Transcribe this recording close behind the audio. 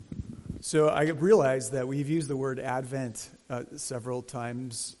So I realized that we've used the word Advent several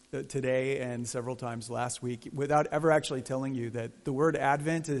times today and several times last week without ever actually telling you that the word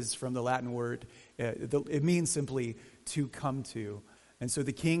Advent is from the Latin word. It means simply to come to. And so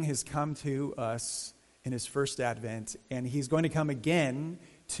the King has come to us in his first Advent, and he's going to come again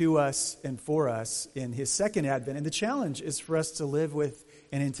to us and for us in his second Advent. And the challenge is for us to live with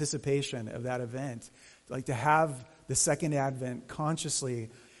an anticipation of that event, like to have the second Advent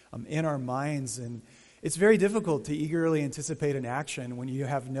consciously in our minds. And it's very difficult to eagerly anticipate an action when you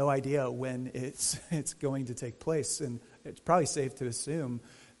have no idea when it's going to take place. And it's probably safe to assume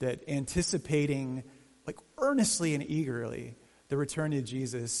that anticipating, like earnestly and eagerly, the return of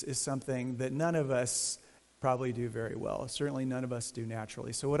Jesus is something that none of us probably do very well. Certainly none of us do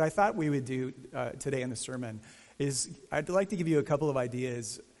naturally. So what I thought we would do today in the sermon is I'd like to give you a couple of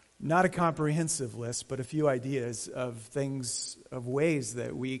ideas. Not a comprehensive list, but a few ideas of things, of ways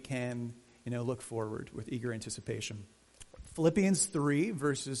that we can, look forward with eager anticipation. Philippians 3,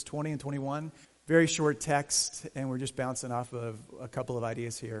 verses 20 and 21, very short text, and we're just bouncing off of a couple of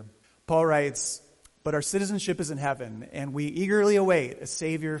ideas here. Paul writes, "But our citizenship is in heaven, and we eagerly await a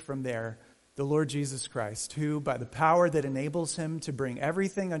Savior from there, the Lord Jesus Christ, who, by the power that enables him to bring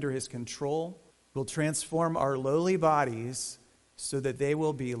everything under his control, will transform our lowly bodies so that they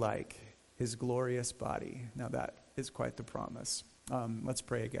will be like his glorious body." Now that is quite the promise. Let's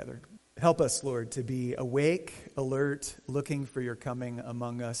pray together. Help us, Lord, to be awake, alert, looking for your coming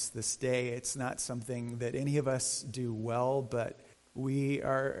among us this day. It's not something that any of us do well, but we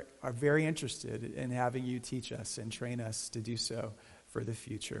are very interested in having you teach us and train us to do so for the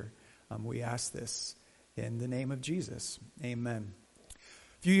future. We ask this in the name of Jesus. Amen.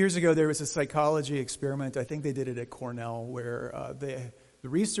 A few years ago, there was a psychology experiment. I think they did it at Cornell, where the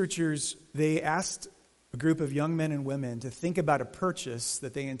researchers, they asked a group of young men and women to think about a purchase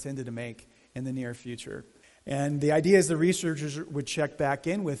that they intended to make in the near future. And the idea is the researchers would check back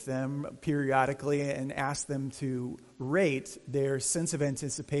in with them periodically and ask them to rate their sense of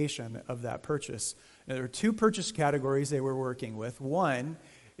anticipation of that purchase. Now, there are two purchase categories they were working with. One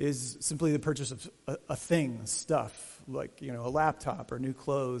is simply the purchase of a thing, stuff, like, a laptop or new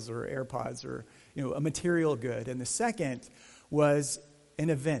clothes or AirPods or, a material good. And the second was an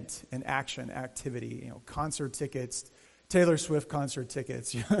event, an action, activity, concert tickets, Taylor Swift concert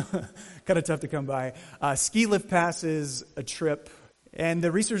tickets, kind of tough to come by, ski lift passes, a trip. And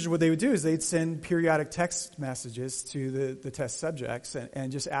the researchers, what they would do is they'd send periodic text messages to the test subjects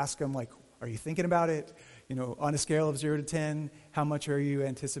and just ask them, like, are you thinking about it? On a scale of 0 to 10, how much are you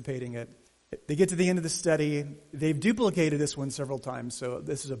anticipating it? They get to the end of the study. They've duplicated this one several times, so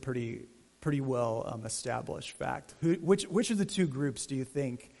this is a pretty well established fact. Which of the two groups do you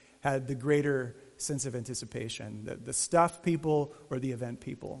think had the greater sense of anticipation, the stuff people or the event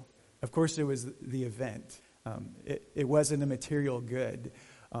people? Of course, it was the event. It wasn't a material good.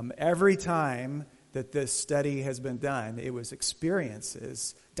 Every time that this study has been done, it was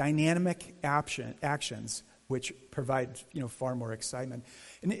experiences, dynamic actions, which provide far more excitement.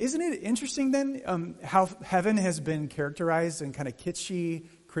 And isn't it interesting then how heaven has been characterized in kind of kitschy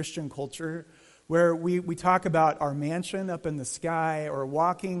Christian culture, where we talk about our mansion up in the sky or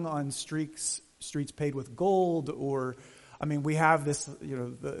walking on streets paved with gold, or we have this,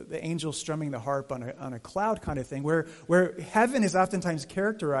 the angel strumming the harp on a cloud kind of thing, where heaven is oftentimes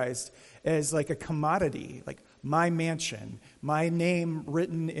characterized as like a commodity, like my mansion, my name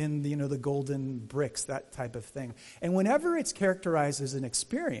written in the golden bricks, that type of thing. And whenever it's characterized as an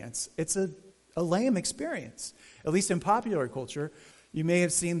experience, it's a lame experience, at least in popular culture. You may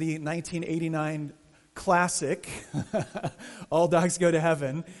have seen the 1989 classic, All Dogs Go to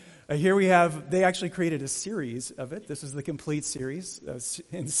Heaven. Here we have, they actually created a series of it. This is the complete series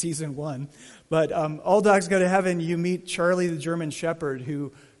in season 1. But All Dogs Go to Heaven, you meet Charlie the German Shepherd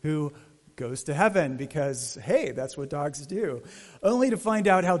who goes to heaven because, hey, that's what dogs do. Only to find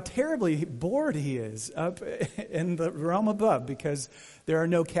out how terribly bored he is up in the realm above because there are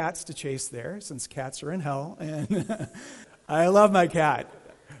no cats to chase there, since cats are in hell. And I love my cat.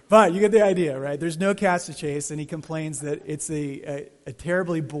 But you get the idea, right? There's no cats to chase, and he complains that it's a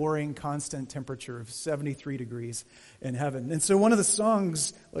terribly boring, constant temperature of 73 degrees in heaven. And so one of the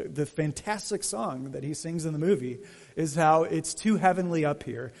songs, the fantastic song that he sings in the movie, is how it's too heavenly up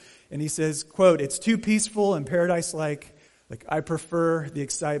here. And he says, quote, "It's too peaceful and paradise-like. Like, I prefer the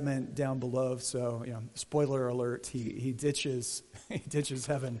excitement down below." So, spoiler alert, he ditches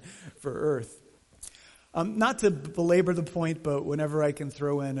heaven for earth. Not to belabor the point, but whenever I can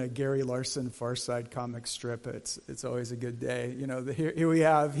throw in a Gary Larson Far Side comic strip, it's always a good day. Here we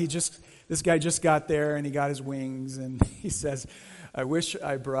have, this guy just got there and he got his wings and he says, I wish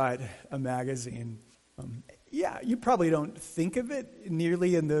I brought a magazine. Yeah, you probably don't think of it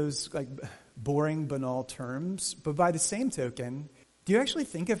nearly in those like boring, banal terms, but by the same token, do you actually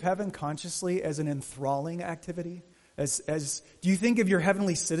think of heaven consciously as an enthralling activity? Do you think of your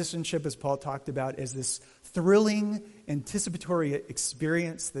heavenly citizenship, as Paul talked about, as this thrilling, anticipatory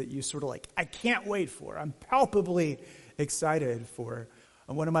experience that you sort of like, I can't wait for, I'm palpably excited for?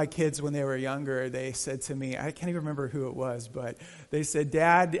 One of my kids, when they were younger, they said to me, I can't even remember who it was, but they said,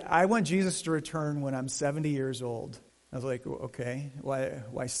 Dad, I want Jesus to return when I'm 70 years old. I was like, okay,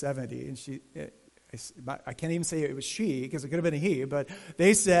 why 70? And I can't even say it was she, because it could have been a he, but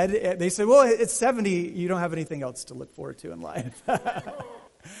they said, well, it's 70, you don't have anything else to look forward to in life.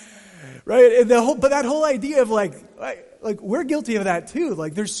 Right? And that whole idea of like we're guilty of that too.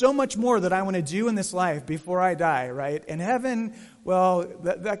 Like there's so much more that I want to do in this life before I die, right? And heaven, well,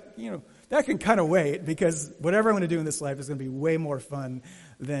 that can kind of wait, because whatever I'm going to do in this life is going to be way more fun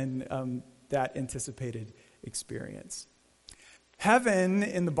than that anticipated experience. Heaven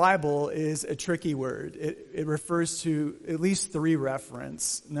in the Bible is a tricky word. It refers to at least three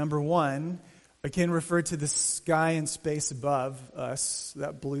references. Number one, it can refer to the sky and space above us,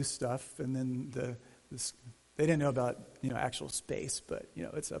 that blue stuff, and then they didn't know about actual space, but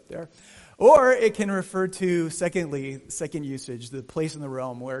it's up there. Or it can refer to, second usage, the place in the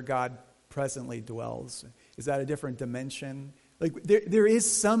realm where God presently dwells. Is that a different dimension? Like there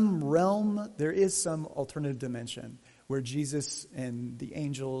is some realm, there is some alternative dimension where Jesus and the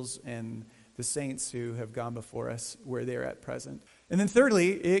angels and the saints who have gone before us, where they're at present. And then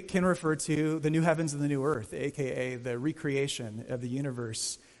thirdly, it can refer to the new heavens and the new earth, aka the recreation of the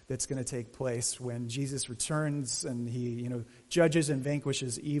universe that's going to take place when Jesus returns and he, judges and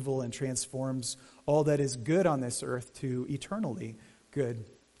vanquishes evil and transforms all that is good on this earth to eternally good.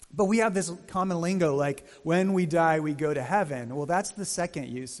 But we have this common lingo like, when we die, we go to heaven. Well, that's the second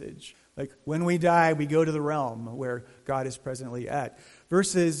usage. Like, when we die, we go to the realm where God is presently at.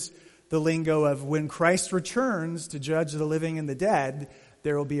 Versus the lingo of when Christ returns to judge the living and the dead,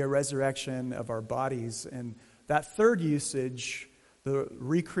 there will be a resurrection of our bodies. And that third usage, the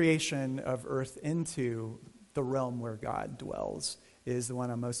recreation of earth into the realm where God dwells, is the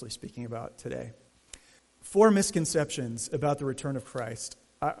one I'm mostly speaking about today. 4 misconceptions about the return of Christ.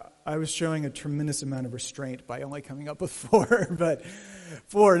 I was showing a tremendous amount of restraint by only coming up with 4, but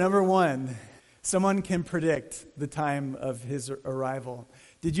 4, number 1, someone can predict the time of his arrival.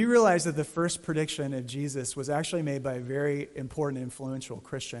 Did you realize that the first prediction of Jesus was actually made by a very important, influential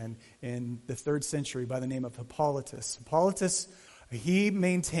Christian in the 3rd century by the name of Hippolytus? Hippolytus, he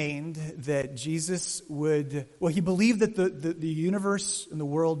maintained that Jesus he believed that the universe and the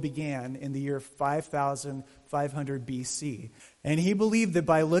world began in the year 5,500 BC. And he believed that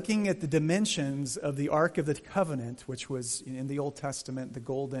by looking at the dimensions of the Ark of the Covenant, which was in the Old Testament, the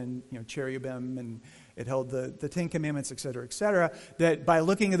golden cherubim, and it held the Ten Commandments, et cetera, that by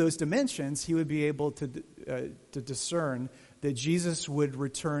looking at those dimensions, he would be able to discern that Jesus would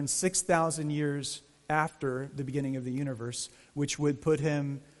return 6,000 years after the beginning of the universe, which would put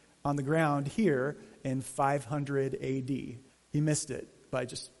him on the ground here in 500 AD. He missed it by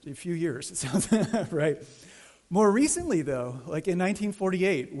just a few years, it sounds right. More recently, though, like in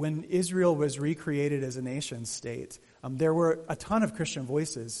 1948, when Israel was recreated as a nation state, there were a ton of Christian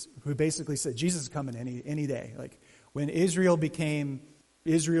voices who basically said, Jesus is coming any day. Like when Israel became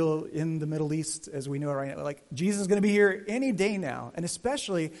Israel in the Middle East, as we know it right now, like Jesus is going to be here any day now. And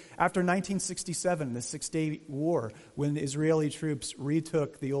especially after 1967, the Six-Day War, when the Israeli troops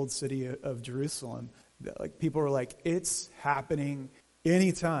retook the old city of Jerusalem. Like people were like, it's happening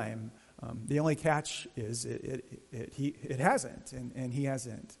anytime. The only catch is it hasn't, and he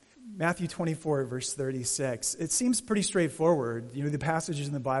hasn't. Matthew 24, verse 36, it seems pretty straightforward. The passages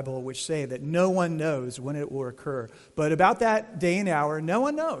in the Bible which say that no one knows when it will occur. But about that day and hour, no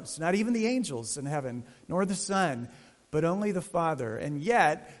one knows, not even the angels in heaven, nor the Son, but only the Father. And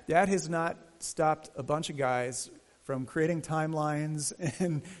yet, that has not stopped a bunch of guys from creating timelines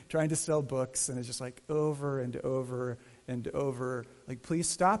and trying to sell books. And it's just like over and over and over. Like, please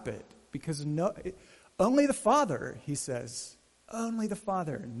stop it. Because only the Father, he says, only the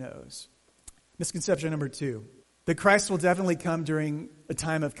Father knows. Misconception number 2, that Christ will definitely come during a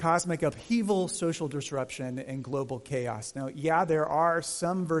time of cosmic upheaval, social disruption, and global chaos. Now, yeah, there are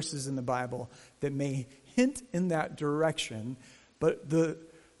some verses in the Bible that may hint in that direction, but the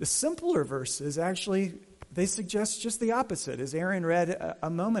simpler verses actually, they suggest just the opposite, as Aaron read a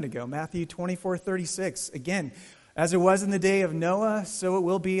moment ago, Matthew 24:36. Again, as it was in the day of Noah, so it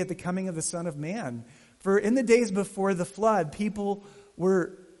will be at the coming of the Son of Man. For in the days before the flood, people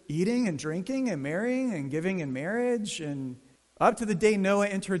were eating and drinking and marrying and giving in marriage and up to the day Noah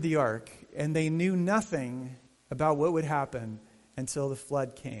entered the ark, and they knew nothing about what would happen until the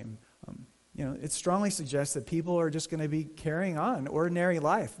flood came. It strongly suggests that people are just going to be carrying on ordinary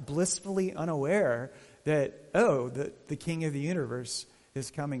life, blissfully unaware that, the King of the universe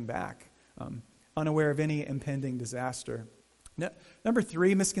is coming back, unaware of any impending disaster.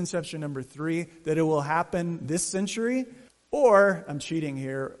 Misconception number 3, that it will happen this century, or, I'm cheating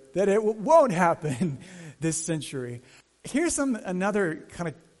here, that it won't happen this century. Here's another kind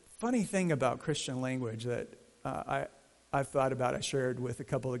of funny thing about Christian language that I've thought about. I shared with a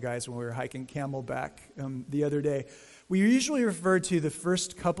couple of guys when we were hiking Camelback the other day. We usually refer to the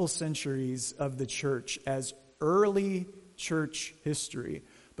first couple centuries of the church as early church history.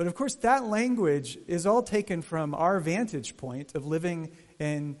 But of course, that language is all taken from our vantage point of living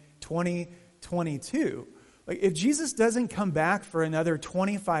in 2022. Like, if Jesus doesn't come back for another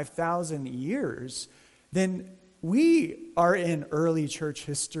 25,000 years, then we are in early church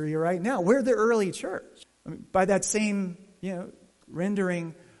history right now. We're the early church. By that same,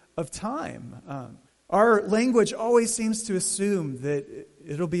 rendering of time. Our language always seems to assume that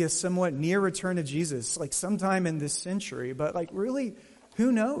it'll be a somewhat near return of Jesus, like sometime in this century. But really,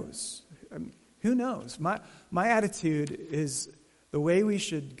 who knows? Who knows? My attitude is the way we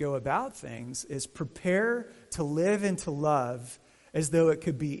should go about things is prepare to live and to love as though it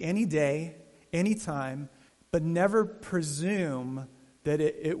could be any day, any time, but never presume that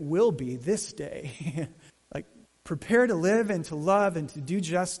it will be this day. Prepare to live and to love and to do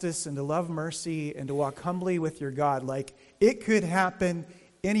justice and to love mercy and to walk humbly with your God. Like, it could happen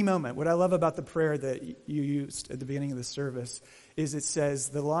any moment. What I love about the prayer that you used at the beginning of the service is it says,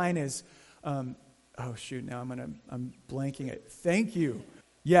 the line is, I'm blanking it. Thank you.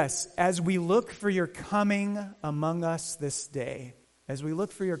 Yes, as we look for your coming among us this day. As we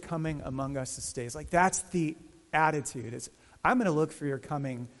look for your coming among us this day. It's like, that's the attitude. It's, I'm going to look for your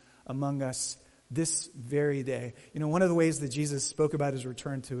coming among us this very day. One of the ways that Jesus spoke about his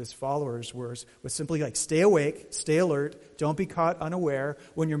return to his followers was simply stay awake, stay alert, don't be caught unaware.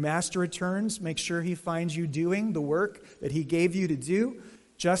 When your master returns, make sure he finds you doing the work that he gave you to do.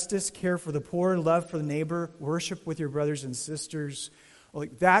 Justice, care for the poor, love for the neighbor, worship with your brothers and sisters.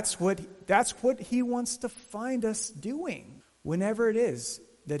 That's what he wants to find us doing whenever it is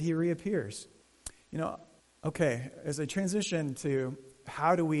that he reappears. As I transition to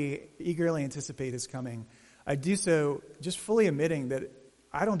how do we eagerly anticipate his coming, I do so just fully admitting that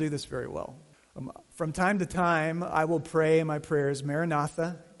I don't do this very well. From time to time, I will pray in my prayers,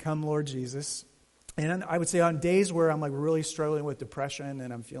 Maranatha, come Lord Jesus. And I would say on days where I'm really struggling with depression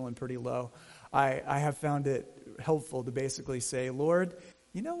and I'm feeling pretty low, I have found it helpful to basically say, Lord,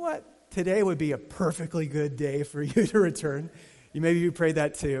 you know what? Today would be a perfectly good day for you to return. Maybe you prayed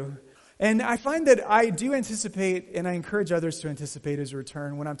that too. And I find that I do anticipate, and I encourage others to anticipate his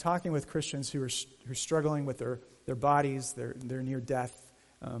return when I'm talking with Christians who are struggling with their bodies, their near death.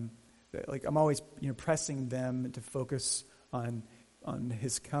 I'm always pressing them to focus on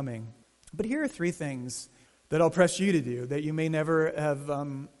his coming. But here are 3 things that I'll press you to do that you may never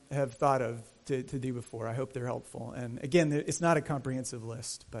have thought of to do before. I hope they're helpful. And again, it's not a comprehensive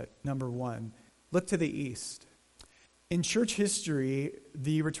list, but number 1, look to the east. In church history,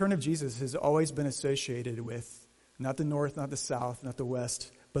 the return of Jesus has always been associated with not the north, not the south, not the west,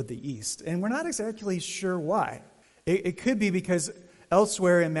 but the east. And we're not exactly sure why. It could be because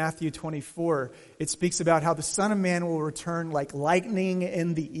elsewhere in Matthew 24, it speaks about how the Son of Man will return like lightning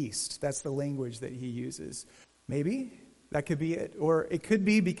in the east. That's the language that he uses. Maybe that could be it. Or it could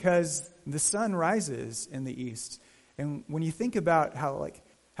be because the sun rises in the east. And when you think about how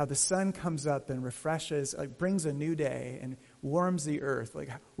the sun comes up and refreshes, brings a new day and warms the earth.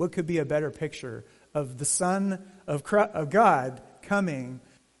 What could be a better picture of the Son of God coming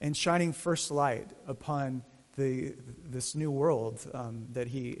and shining first light upon this new world that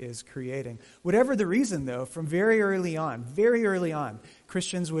he is creating? Whatever the reason, though, from very early on,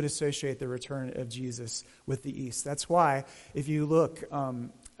 Christians would associate the return of Jesus with the east. That's why, if you look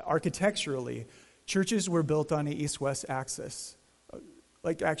architecturally, churches were built on the east-west axis.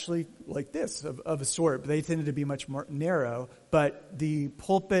 Like this, of a sort. They tended to be much more narrow, but the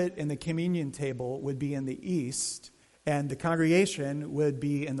pulpit and the communion table would be in the east, and the congregation would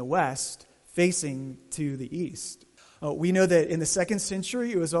be in the west, facing to the east. We know that in the 2nd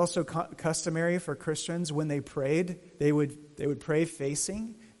century, it was also customary for Christians when they prayed, they would pray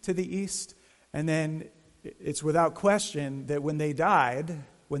facing to the east, and then it's without question that when they died,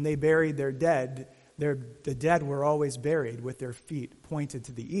 when they buried their dead, the dead were always buried with their feet pointed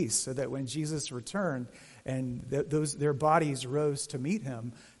to the east, so that when Jesus returned and their bodies rose to meet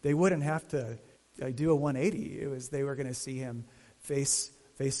him, they wouldn't have to do a 180. They were going to see him face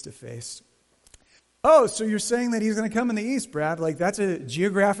to face. Oh, so you're saying that he's going to come in the east, Brad? Like, that's a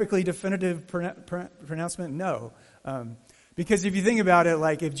geographically definitive pronouncement? No. Because if you think about it,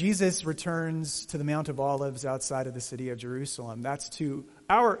 like if Jesus returns to the Mount of Olives outside of the city of Jerusalem, that's to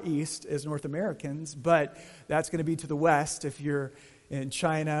our east as North Americans, but that's going to be to the west if you're in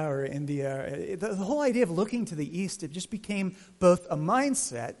China or India. The whole idea of looking to the east, it just became both a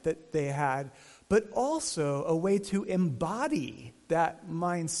mindset that they had, but also a way to embody that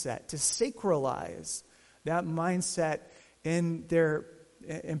mindset, to sacralize that mindset in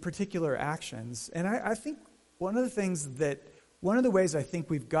particular actions. And I think one of the ways I think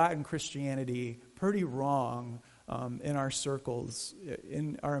we've gotten Christianity pretty wrong in our circles,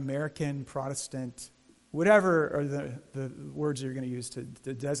 in our American Protestant, whatever are the words you're going to use to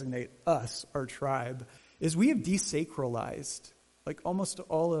designate us, our tribe, is we have desacralized like almost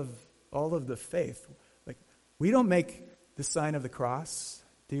all of the faith. Like, we don't make the sign of the cross,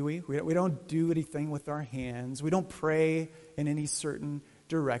 do we? We don't do anything with our hands. We don't pray in any certain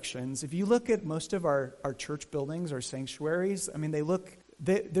directions. If you look at most of our church buildings, our sanctuaries, I mean,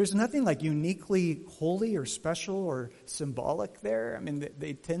 there's nothing like uniquely holy or special or symbolic there. I mean,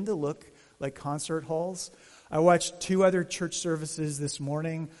 they tend to look like concert halls. I watched 2 other church services this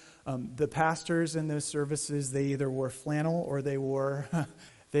morning. The pastors in those services, they either wore flannel or they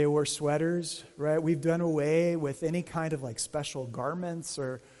wore sweaters, right? We've done away with any kind of like special garments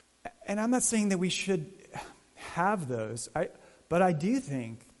and I'm not saying that we should have those. But I do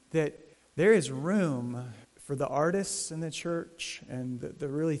think that there is room for the artists in the church and the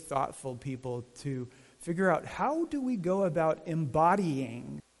really thoughtful people to figure out, how do we go about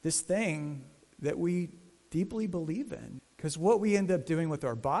embodying this thing that we deeply believe in? Because what we end up doing with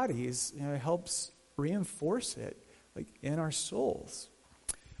our bodies, helps reinforce it, like in our souls.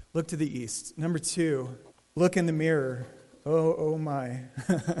 Look to the east. Number 2, look in the mirror. Oh my.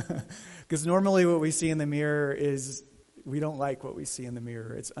 Because normally what we see in the mirror is, we don't like what we see in the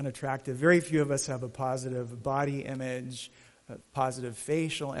mirror. It's unattractive. Very few of us have a positive body image, a positive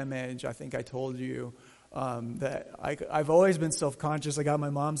facial image. I think I told you that I've always been self-conscious. I got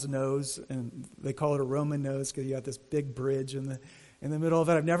my mom's nose, and they call it a Roman nose because you got this big bridge in the middle of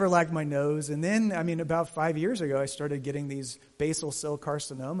it. I've never liked my nose. And then, about 5 years ago, I started getting these basal cell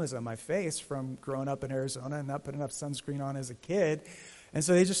carcinomas on my face from growing up in Arizona and not putting enough sunscreen on as a kid. And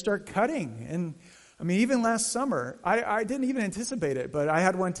so they just start cutting. And even last summer, I didn't even anticipate it, but I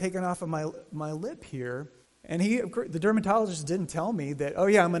had one taken off of my lip here. And the dermatologist didn't tell me that, oh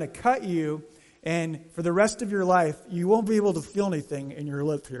yeah, I'm going to cut you, and for the rest of your life, you won't be able to feel anything in your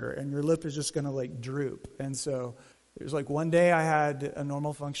lip here, and your lip is just going to like droop. And so there's like one day I had a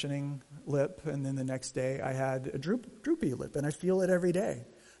normal functioning lip, and then the next day I had a droopy lip, and I feel it every day.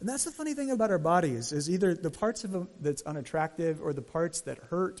 And that's the funny thing about our bodies, is either the parts of them that's unattractive, or the parts that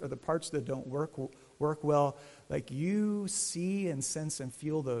hurt, or the parts that don't work well. Like, you see and sense and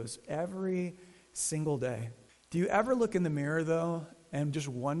feel those every single day. Do you ever look in the mirror, though, and just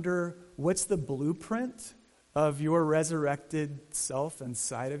wonder what's the blueprint of your resurrected self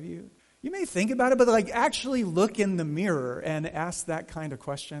inside of you? You may think about it, but like actually look in the mirror and ask that kind of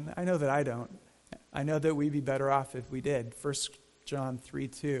question. I know that I don't. I know that we'd be better off if we did. 1 John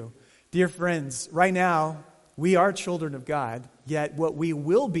 3:2. Dear friends, right now we are children of God, yet what we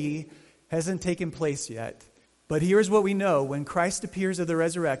will be hasn't taken place yet. But here's what we know: when Christ appears at the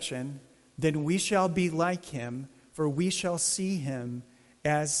resurrection, then we shall be like him, for we shall see him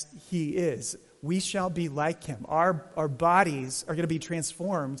as he is. We shall be like him. Our bodies are going to be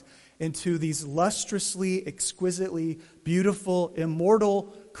transformed into these lustrously, exquisitely beautiful,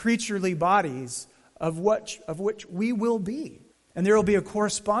 immortal, creaturely bodies of which we will be. And there will be a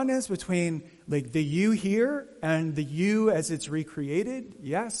correspondence between like the you here and the you as it's recreated,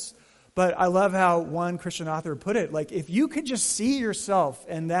 yes. But I love how one Christian author put it, like, if you could just see yourself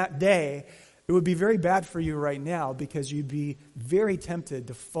in that day, it would be very bad for you right now, because you'd be very tempted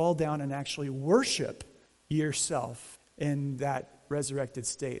to fall down and actually worship yourself in that resurrected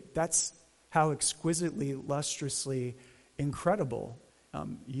state. That's how exquisitely, lustrously incredible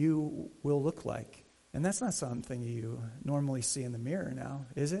you will look like. And that's not something you normally see in the mirror now,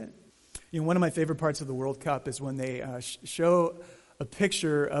 is it? One of my favorite parts of the World Cup is when they show a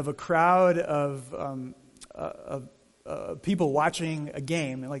picture of a crowd of people watching a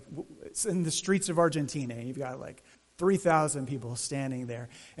game, like it's in the streets of Argentina. You've got like 3,000 people standing there,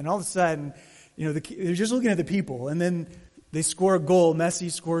 and all of a sudden, they're just looking at the people, and then they score a goal.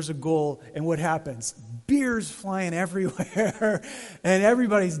 Messi scores a goal, and what happens? Beers flying everywhere, and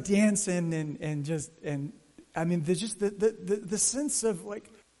everybody's dancing, and there's just the sense of like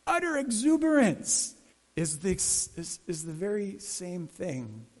utter exuberance is the very same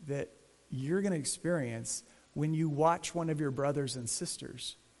thing that you're going to experience when you watch one of your brothers and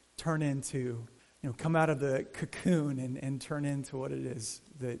sisters turn into, come out of the cocoon and turn into what it is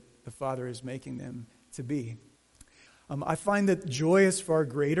that the Father is making them to be. I find that joy is far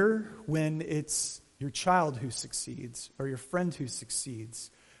greater when it's your child who succeeds or your friend who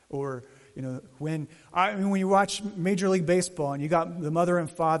succeeds. Or, when you watch Major League Baseball and you got the mother and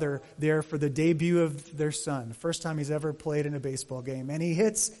father there for the debut of their son, first time he's ever played in a baseball game, and he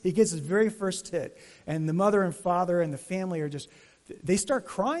gets his very first hit, and the mother and father and the family they start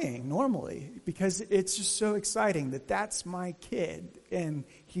crying normally because it's just so exciting that's my kid and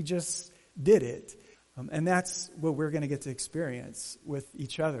he just did it. And that's what we're going to get to experience with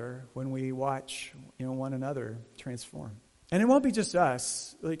each other when we watch, one another transform. And it won't be just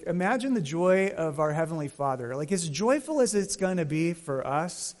us. Like, imagine the joy of our Heavenly Father. Like, as joyful as it's going to be for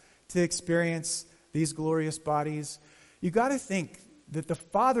us to experience these glorious bodies, you got to think that the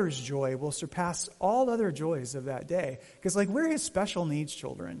Father's joy will surpass all other joys of that day. Because, we're His special needs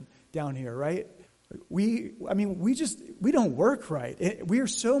children down here, right? We don't work right. We are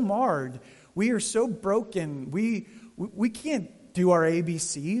so marred. We are so broken. We can't do our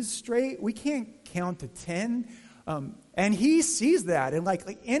ABCs straight. We can't count to 10. And He sees that. And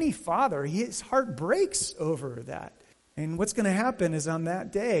like any father, his heart breaks over that. And what's going to happen is on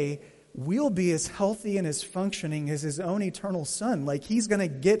that day, we'll be as healthy and as functioning as His own eternal Son. Like, He's going to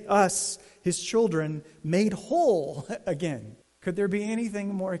get us, His children, made whole again. Could there be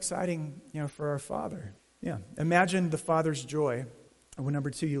anything more exciting, for our Father? Yeah. Imagine the Father's joy. Well, number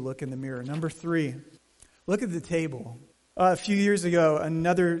 2, you look in the mirror. Number 3, look at the table. A few years ago,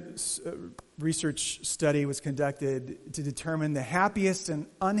 another research study was conducted to determine the happiest and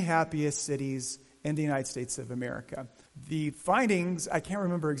unhappiest cities in the United States of America. The findings, I can't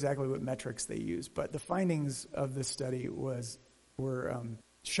remember exactly what metrics they used, but the findings of this study were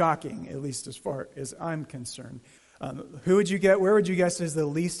shocking, at least as far as I'm concerned. Where would you guess is the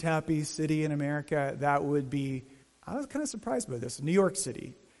least happy city in America? That would be, I was kind of surprised by this, New York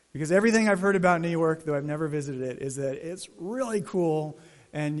City. Because everything I've heard about New York, though I've never visited it, is that it's really cool.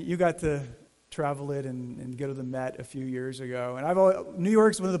 And you got to travel it and go to the Met a few years ago. And New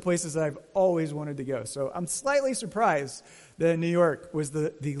York's one of the places that I've always wanted to go. So I'm slightly surprised that New York was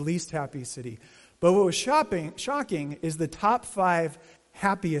the least happy city. But what was shocking is the top 5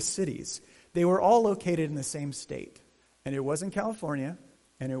 happiest cities. They were all located in the same state. And it wasn't California,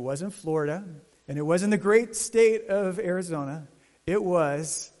 and it wasn't Florida, and it wasn't the great state of Arizona. It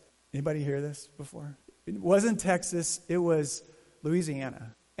was... Anybody hear this before? It wasn't Texas. It was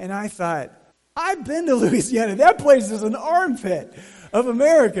Louisiana. And I thought, I've been to Louisiana. That place is an armpit of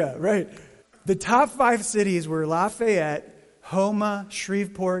America, right? The top 5 cities were Lafayette, Houma,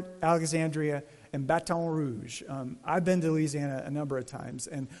 Shreveport, Alexandria, and Baton Rouge. I've been to Louisiana a number of times.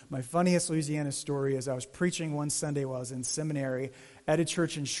 And my funniest Louisiana story is I was preaching one Sunday while I was in seminary at a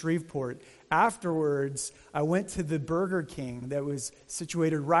church in Shreveport. Afterwards, I went to the Burger King that was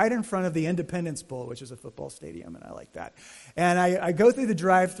situated right in front of the Independence Bowl, which is a football stadium, and I like that. And I go through the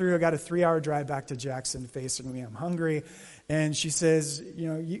drive-thru. I got a 3-hour drive back to Jackson facing me. I'm hungry. And she says,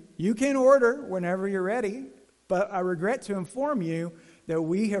 you can order whenever you're ready, but I regret to inform you that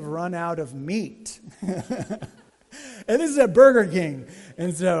we have run out of meat. And this is at Burger King.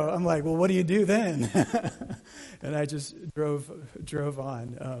 And so I'm like, well, what do you do then? And I just drove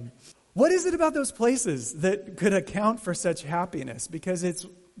on. What is it about those places that could account for such happiness? Because it's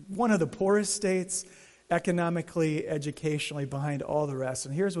one of the poorest states, economically, educationally, behind all the rest.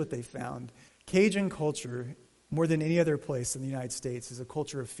 And here's what they found. Cajun culture, more than any other place in the United States, is a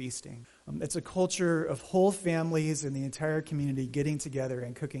culture of feasting. It's a culture of whole families and the entire community getting together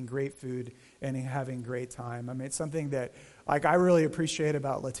and cooking great food and having great time. I mean, it's something that I really appreciate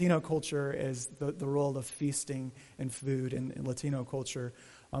about Latino culture is the role of feasting and food in Latino culture.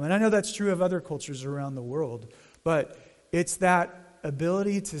 And I know that's true of other cultures around the world. But it's that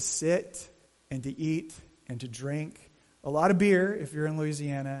ability to sit and to eat and to drink a lot of beer, if you're in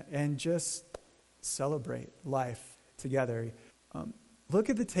Louisiana, and just celebrate life together. Look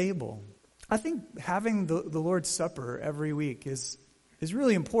at the table. I think having the Lord's Supper every week is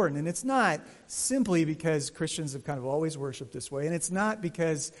really important. And it's not simply because Christians have kind of always worshiped this way. And it's not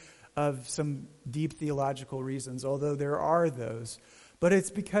because of some deep theological reasons, although there are those. But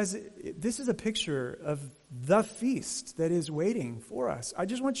it's because this is a picture of the feast that is waiting for us. I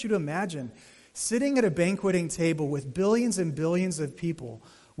just want you to imagine sitting at a banqueting table with billions and billions of people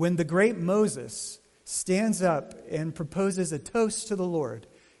when the great Moses stands up and proposes a toast to the Lord.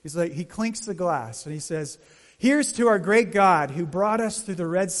 He's like, he clinks the glass and he says, Here's to our great God who brought us through the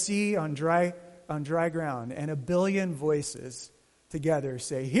Red Sea on dry ground. And a billion voices together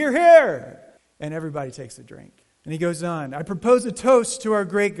say, hear, hear. And everybody takes a drink. And he goes on, I propose a toast to our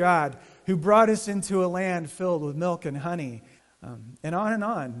great God who brought us into a land filled with milk and honey. And on and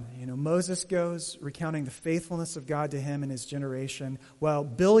on. Moses goes recounting the faithfulness of God to him and his generation, while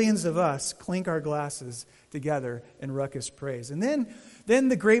billions of us clink our glasses together in ruckus praise. And then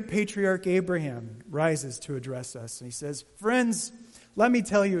the great patriarch Abraham rises to address us. And he says, friends, let me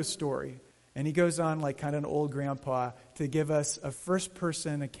tell you a story. And he goes on like kind of an old grandpa to give us a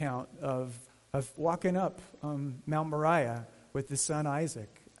first-person account of walking up Mount Moriah with his son Isaac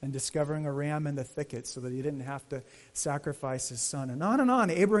and discovering a ram in the thicket so that he didn't have to sacrifice his son. And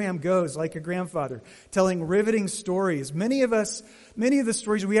on Abraham goes like a grandfather, telling riveting stories. Many of the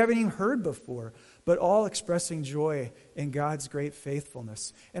stories we haven't even heard before, but all expressing joy in God's great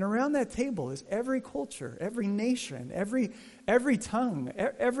faithfulness. And around that table is every culture, every nation, every tongue,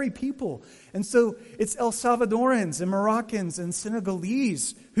 every people. And so it's El Salvadorans and Moroccans and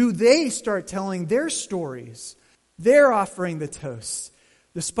Senegalese who they start telling their stories. They're offering the toast.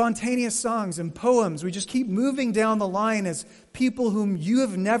 The spontaneous songs and poems, we just keep moving down the line as people whom you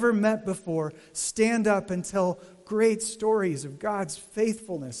have never met before stand up and tell great stories of God's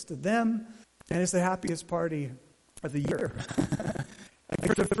faithfulness to them. And it's the happiest party of the year.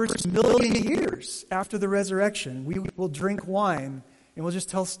 For the first million years after the resurrection, we will drink wine and we'll just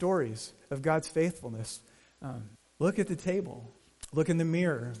tell stories of God's faithfulness. Look at the table. Look in the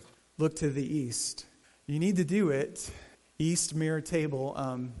mirror. Look to the east. You need to do it. East mirror table,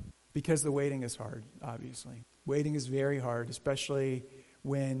 because the waiting is hard, obviously. Waiting is very hard, especially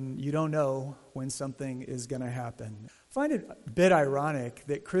when you don't know when something is going to happen. I find it a bit ironic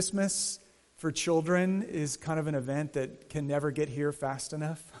that Christmas for children is kind of an event that can never get here fast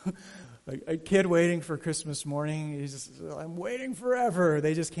enough. Like a kid waiting for Christmas morning, I'm waiting forever.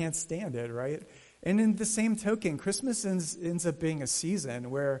 They just can't stand it, right? And in the same token, Christmas ends up being a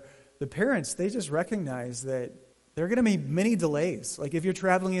season where the parents, they just recognize that there are going to be many delays. Like if you're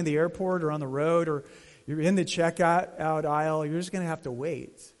traveling in the airport or on the road or you're in the checkout aisle, you're just going to have to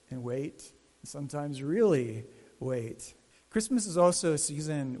wait, and sometimes really wait. Christmas is also a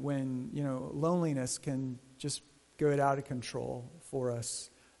season when, loneliness can just go out of control for us.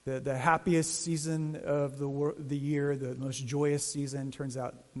 The happiest season of the year, the most joyous season, turns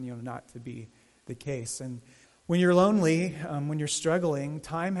out, not to be the case. And when you're lonely, when you're struggling,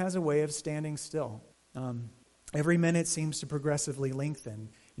 time has a way of standing still. Every minute seems to progressively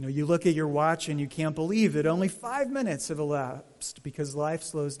lengthen. You look at your watch and you can't believe that only 5 minutes have elapsed because life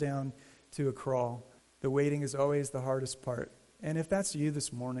slows down to a crawl. The waiting is always the hardest part. And if that's you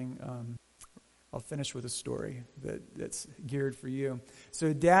this morning, I'll finish with a story that's geared for you.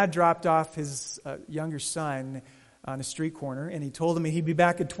 So Dad dropped off his younger son on a street corner, and he told him he'd be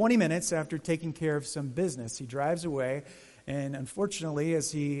back in 20 minutes after taking care of some business. He drives away. And unfortunately,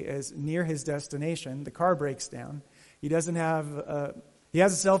 as he is near his destination, the car breaks down. He has a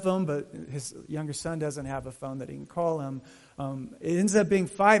cell phone, but his younger son doesn't have a phone that he can call him. It ends up being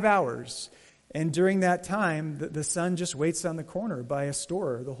 5 hours. And during that time, the son just waits on the corner by a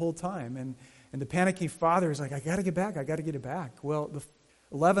store the whole time. And the panicky father is like, I got to get it back. Well,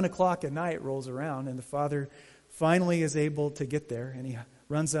 11 o'clock at night rolls around, and the father finally is able to get there, and he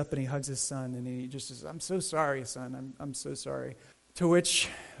runs up and he hugs his son, and he just says, I'm so sorry, son, I'm so sorry. To which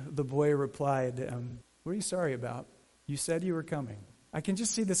the boy replied, what are you sorry about? You said you were coming. I can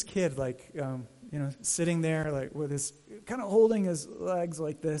just see this kid sitting there like with his, kind of holding his legs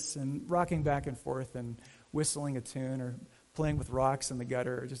like this and rocking back and forth and whistling a tune or playing with rocks in the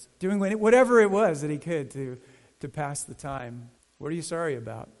gutter or just doing whatever it was that he could to pass the time. What are you sorry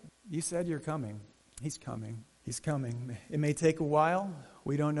about? You said you're coming. He's coming. He's coming. It may take a while.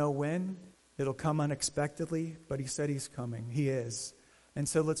 We don't know when. It'll come unexpectedly, but he said he's coming. He is. And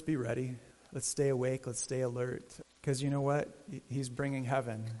so let's be ready. Let's stay awake. Let's stay alert. Because you know what? He's bringing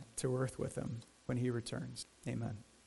heaven to earth with him when he returns. Amen.